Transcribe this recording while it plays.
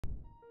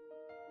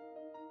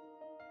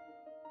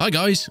Hi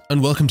guys,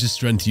 and welcome to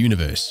Strength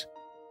Universe.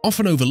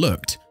 Often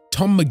overlooked,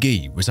 Tom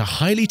Magee was a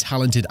highly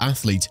talented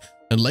athlete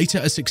and later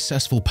a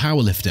successful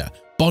powerlifter,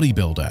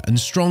 bodybuilder, and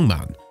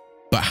strongman.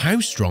 But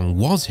how strong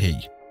was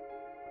he?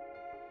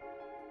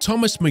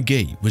 Thomas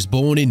Magee was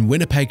born in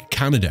Winnipeg,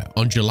 Canada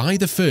on July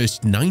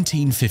 1st,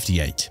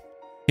 1958.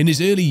 In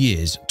his early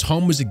years,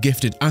 Tom was a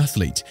gifted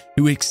athlete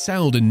who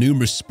excelled in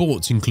numerous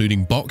sports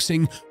including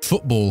boxing,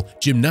 football,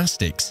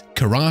 gymnastics,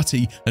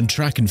 karate, and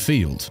track and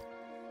field.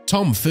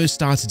 Tom first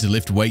started to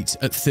lift weights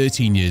at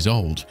 13 years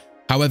old.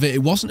 However,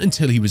 it wasn't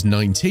until he was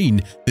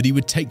 19 that he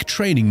would take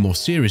training more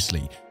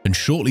seriously, and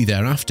shortly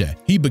thereafter,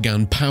 he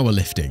began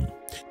powerlifting.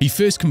 He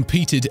first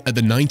competed at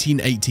the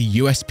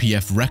 1980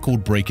 USPF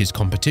Record Breakers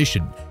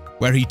competition,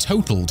 where he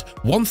totaled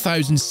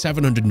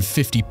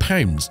 1,750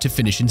 pounds to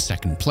finish in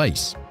second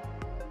place.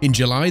 In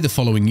July the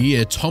following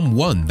year, Tom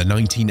won the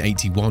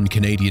 1981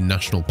 Canadian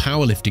National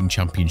Powerlifting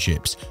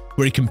Championships,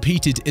 where he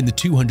competed in the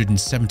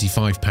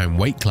 275-pound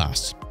weight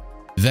class.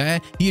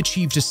 There, he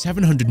achieved a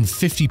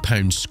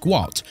 750-pound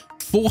squat,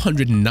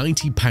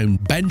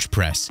 490-pound bench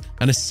press,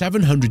 and a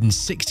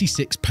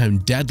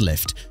 766-pound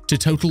deadlift to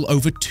total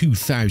over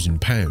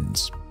 2,000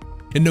 pounds.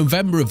 In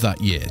November of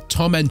that year,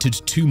 Tom entered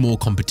two more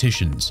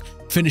competitions,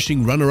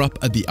 finishing runner-up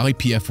at the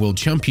IPF World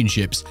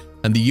Championships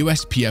and the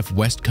USPF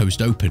West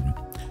Coast Open.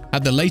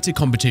 At the later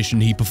competition,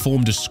 he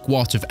performed a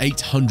squat of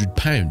 800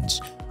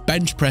 pounds,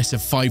 bench press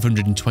of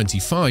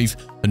 525,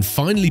 and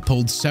finally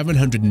pulled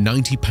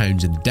 790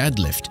 pounds in the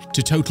deadlift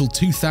to total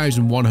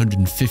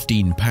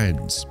 2,115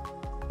 pounds.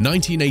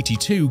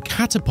 1982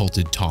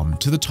 catapulted Tom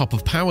to the top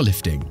of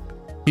powerlifting.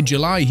 In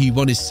July, he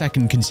won his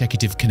second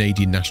consecutive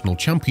Canadian National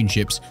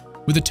Championships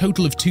with a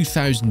total of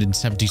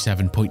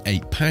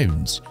 2,077.8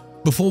 pounds,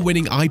 before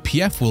winning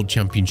IPF World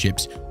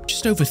Championships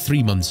just over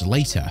 3 months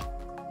later.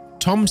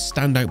 Tom's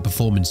standout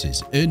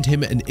performances earned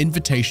him an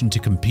invitation to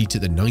compete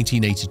at the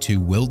 1982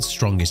 World's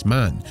Strongest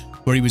Man,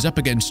 where he was up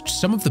against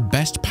some of the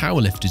best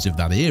powerlifters of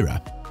that era.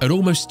 At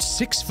almost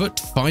 6 foot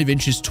 5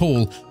 inches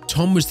tall,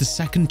 Tom was the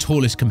second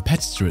tallest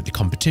competitor at the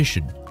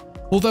competition.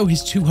 Although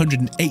his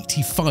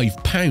 285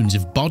 pounds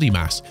of body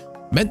mass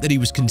meant that he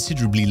was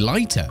considerably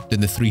lighter than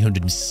the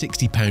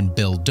 360-pound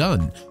Bill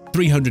Dunn,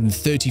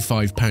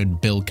 335-pound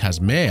Bill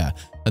Kazmaier,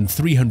 and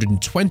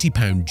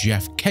 320-pound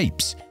Jeff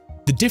Capes,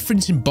 the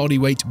difference in body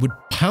weight would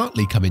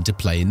partly come into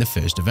play in the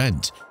first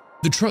event.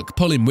 The truck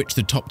pull in which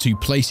the top two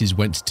places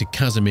went to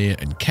Kazmaier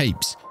and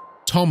Capes,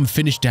 Tom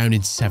finished down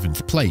in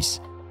 7th place.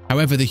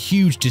 However, the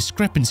huge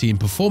discrepancy in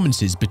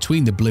performances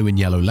between the blue and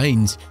yellow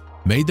lanes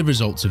made the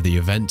results of the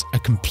event a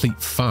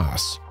complete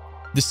farce.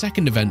 The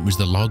second event was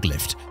the log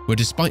lift, where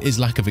despite his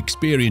lack of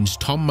experience,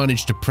 Tom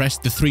managed to press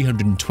the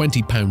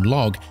 320-pound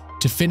log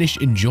to finish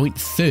in joint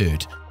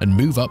 3rd and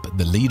move up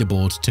the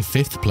leaderboard to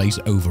 5th place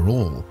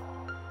overall.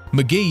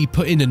 Magee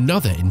put in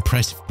another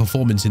impressive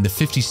performance in the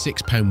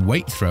 56-pound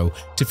weight throw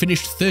to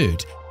finish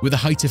 3rd with a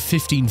height of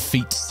 15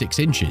 feet 6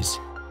 inches.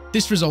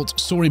 This result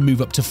saw him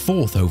move up to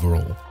 4th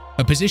overall,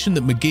 a position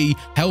that Magee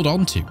held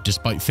on to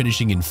despite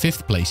finishing in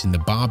 5th place in the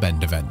bar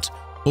bend event,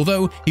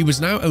 although he was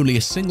now only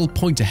a single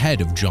point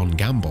ahead of John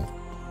Gamble.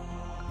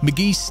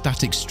 Magee's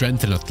static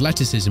strength and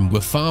athleticism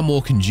were far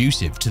more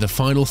conducive to the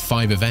final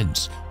 5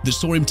 events that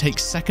saw him take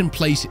 2nd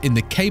place in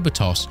the caber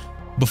toss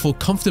before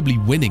comfortably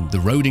winning the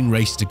roading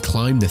race to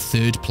climb the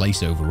 3rd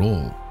place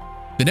overall.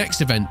 The next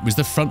event was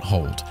the front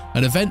hold,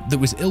 an event that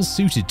was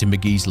ill-suited to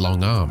Magee's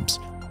long arms,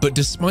 but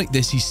despite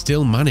this he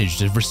still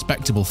managed a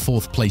respectable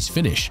 4th place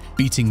finish,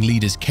 beating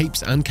leaders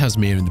Capes and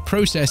Kazmaier in the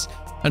process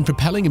and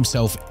propelling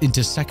himself into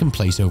 2nd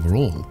place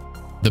overall.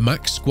 The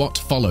max squat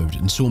followed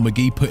and saw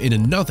Magee put in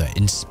another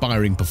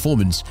inspiring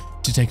performance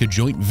to take a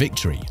joint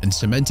victory and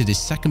cemented his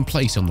 2nd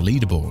place on the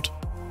leaderboard.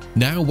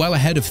 Now well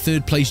ahead of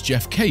 3rd place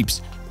Jeff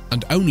Capes,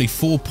 and only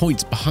 4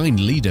 points behind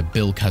leader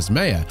Bill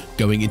Kazmaier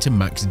going into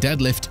max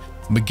deadlift,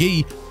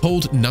 Magee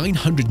pulled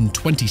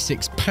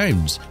 926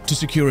 pounds to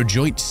secure a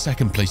joint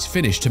 2nd place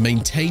finish to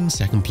maintain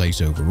 2nd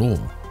place overall.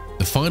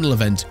 The final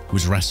event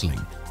was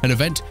wrestling, an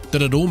event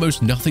that had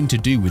almost nothing to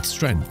do with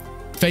strength,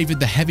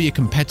 favoured the heavier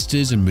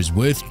competitors and was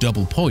worth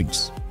double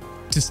points.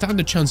 To stand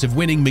a chance of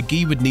winning,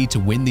 Magee would need to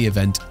win the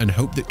event and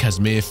hope that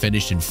Kazmaier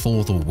finished in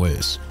 4th or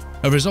worse,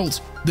 a result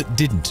that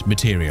didn't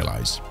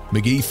materialise.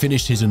 Magee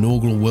finished his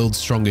inaugural World's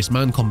Strongest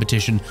Man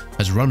competition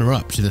as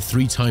runner-up to the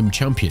 3-time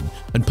champion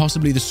and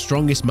possibly the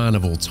strongest man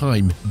of all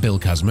time, Bill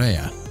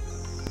Kazmaier.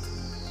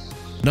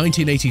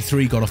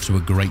 1983 got off to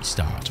a great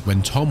start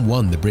when Tom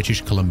won the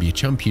British Columbia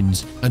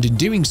Champions, and in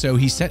doing so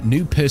he set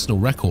new personal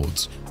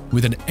records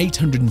with an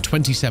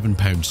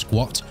 827-pound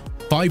squat,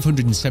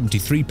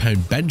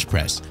 573-pound bench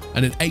press,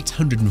 and an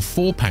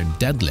 804-pound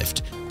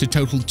deadlift to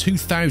total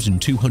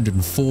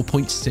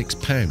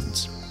 2,204.6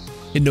 pounds.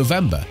 In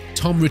November,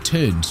 Tom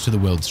returned to the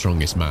World's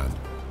Strongest Man.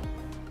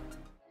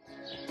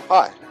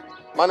 Hi,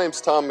 my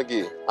name's Tom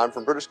Magee. I'm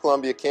from British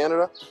Columbia,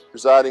 Canada,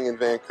 residing in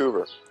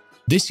Vancouver.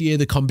 This year,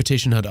 the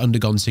competition had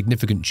undergone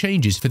significant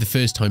changes for the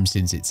first time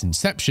since its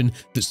inception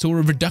that saw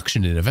a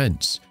reduction in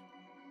events.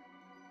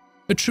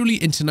 A truly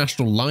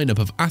international lineup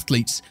of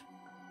athletes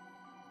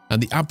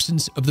and the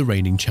absence of the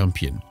reigning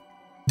champion.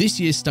 This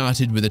year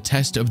started with a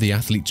test of the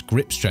athlete's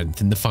grip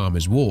strength in the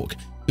farmer's walk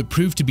that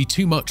proved to be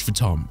too much for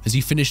Tom as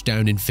he finished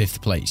down in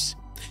 5th place.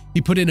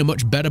 He put in a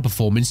much better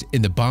performance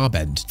in the bar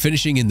bend,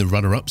 finishing in the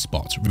runner-up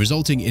spot,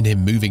 resulting in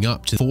him moving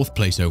up to 4th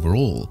place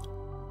overall.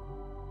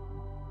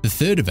 The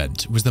third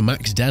event was the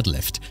max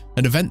deadlift,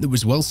 an event that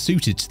was well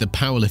suited to the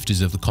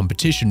powerlifters of the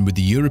competition, with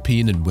the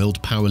European and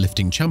World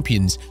Powerlifting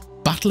champions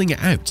battling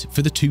it out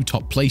for the 2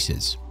 top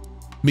places.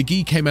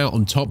 Magee came out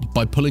on top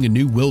by pulling a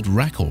new world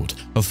record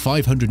of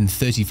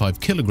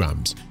 535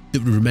 kilograms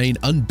that would remain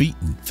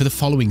unbeaten for the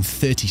following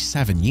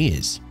 37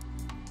 years.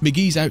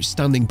 Magee's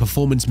outstanding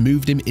performance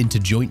moved him into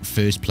joint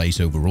 1st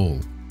place overall.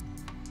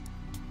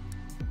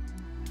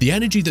 The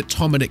energy that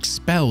Tom had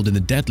expelled in the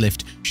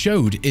deadlift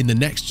showed in the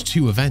next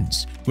 2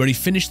 events, where he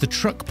finished the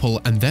truck pull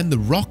and then the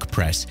rock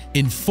press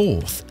in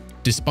 4th.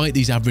 Despite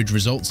these average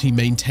results, he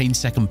maintained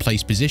 2nd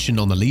place position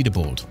on the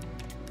leaderboard.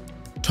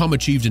 Tom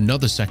achieved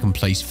another 2nd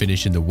place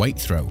finish in the weight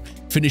throw,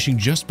 finishing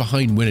just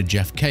behind winner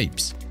Jeff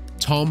Capes.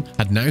 Tom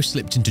had now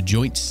slipped into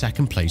joint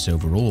 2nd place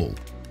overall.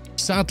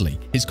 Sadly,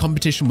 his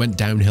competition went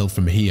downhill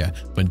from here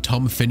when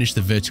Tom finished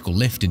the vertical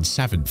lift in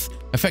 7th,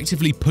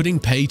 effectively putting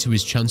pay to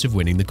his chance of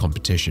winning the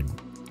competition.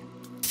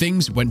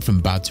 Things went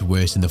from bad to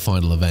worse in the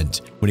final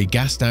event when he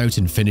gassed out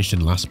and finished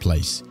in last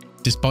place.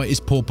 Despite his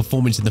poor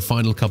performance in the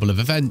final couple of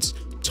events,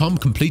 Tom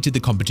completed the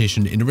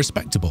competition in a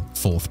respectable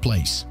 4th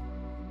place.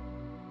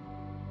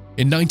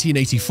 In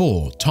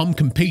 1984, Tom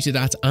competed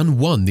at and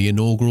won the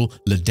inaugural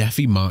Le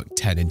Défi Mark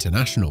 10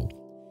 International.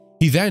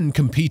 He then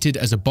competed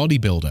as a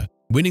bodybuilder,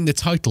 winning the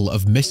title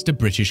of Mr.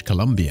 British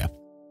Columbia.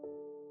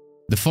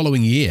 The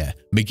following year,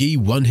 Magee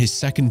won his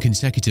 2nd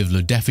consecutive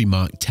Le Défi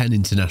Mark 10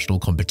 International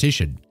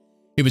competition.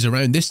 It was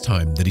around this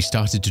time that he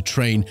started to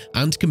train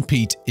and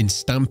compete in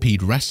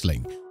Stampede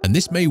Wrestling, and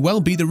this may well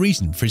be the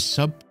reason for his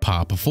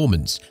subpar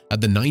performance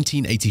at the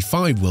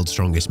 1985 World's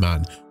Strongest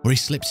Man, where he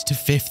slipped to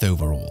 5th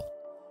overall.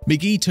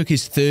 Magee took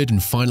his 3rd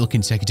and final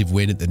consecutive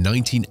win at the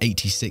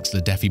 1986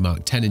 Le Défi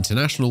Mark 10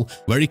 International,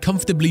 where he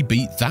comfortably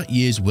beat that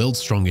year's World's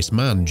Strongest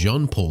Man,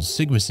 John Paul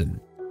Sigmarsson.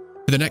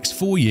 For the next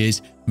 4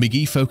 years,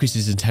 Magee focused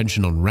his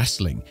attention on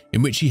wrestling,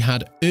 in which he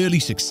had early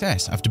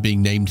success after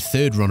being named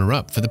 3rd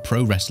runner-up for the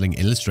Pro Wrestling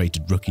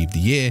Illustrated Rookie of the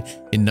Year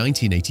in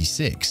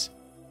 1986.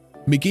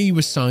 Magee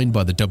was signed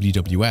by the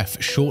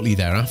WWF shortly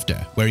thereafter,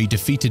 where he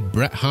defeated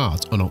Bret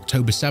Hart on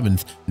October 7,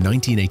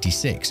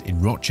 1986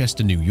 in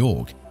Rochester, New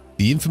York,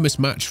 the infamous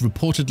match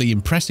reportedly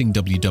impressing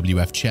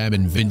WWF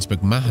chairman Vince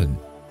McMahon.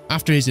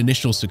 After his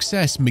initial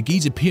success,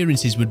 Magee's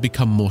appearances would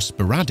become more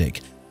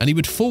sporadic, and he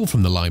would fall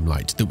from the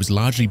limelight that was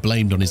largely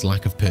blamed on his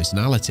lack of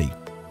personality.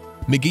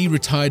 Magee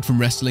retired from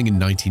wrestling in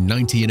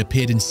 1990 and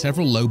appeared in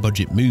several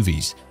low-budget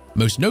movies,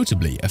 most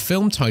notably a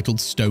film titled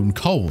Stone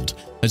Cold,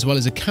 as well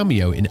as a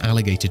cameo in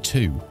Alligator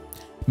 2.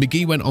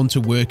 Magee went on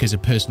to work as a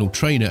personal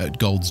trainer at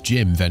Gold's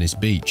Gym, Venice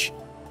Beach.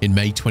 In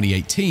May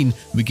 2018,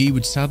 Magee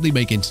would sadly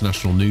make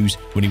international news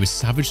when he was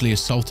savagely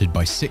assaulted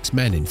by 6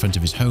 men in front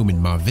of his home in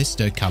Mar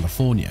Vista,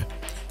 California.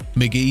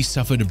 Magee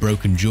suffered a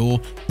broken jaw,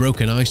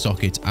 broken eye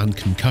socket, and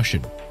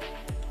concussion.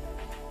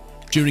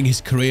 During his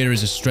career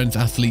as a strength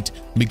athlete,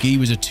 Magee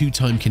was a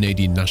 2-time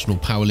Canadian national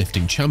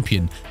powerlifting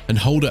champion and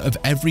holder of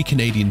every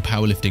Canadian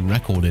powerlifting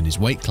record in his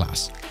weight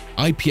class,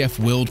 IPF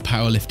World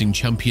Powerlifting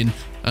Champion,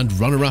 and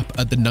runner-up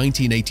at the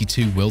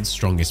 1982 World's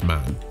Strongest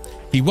Man.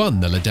 He won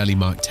the Le Défi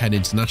Mark 10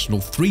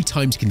 International 3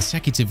 times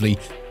consecutively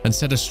and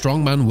set a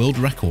strongman world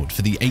record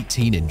for the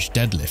 18-inch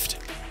deadlift.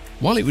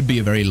 While it would be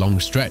a very long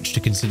stretch to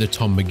consider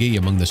Tom Magee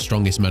among the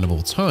strongest men of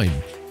all time,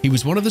 he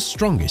was one of the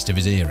strongest of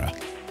his era.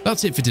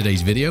 That's it for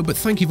today's video, but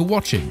thank you for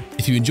watching.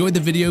 If you enjoyed the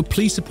video,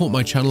 please support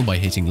my channel by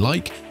hitting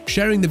like,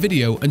 sharing the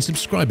video, and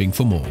subscribing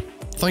for more.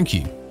 Thank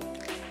you.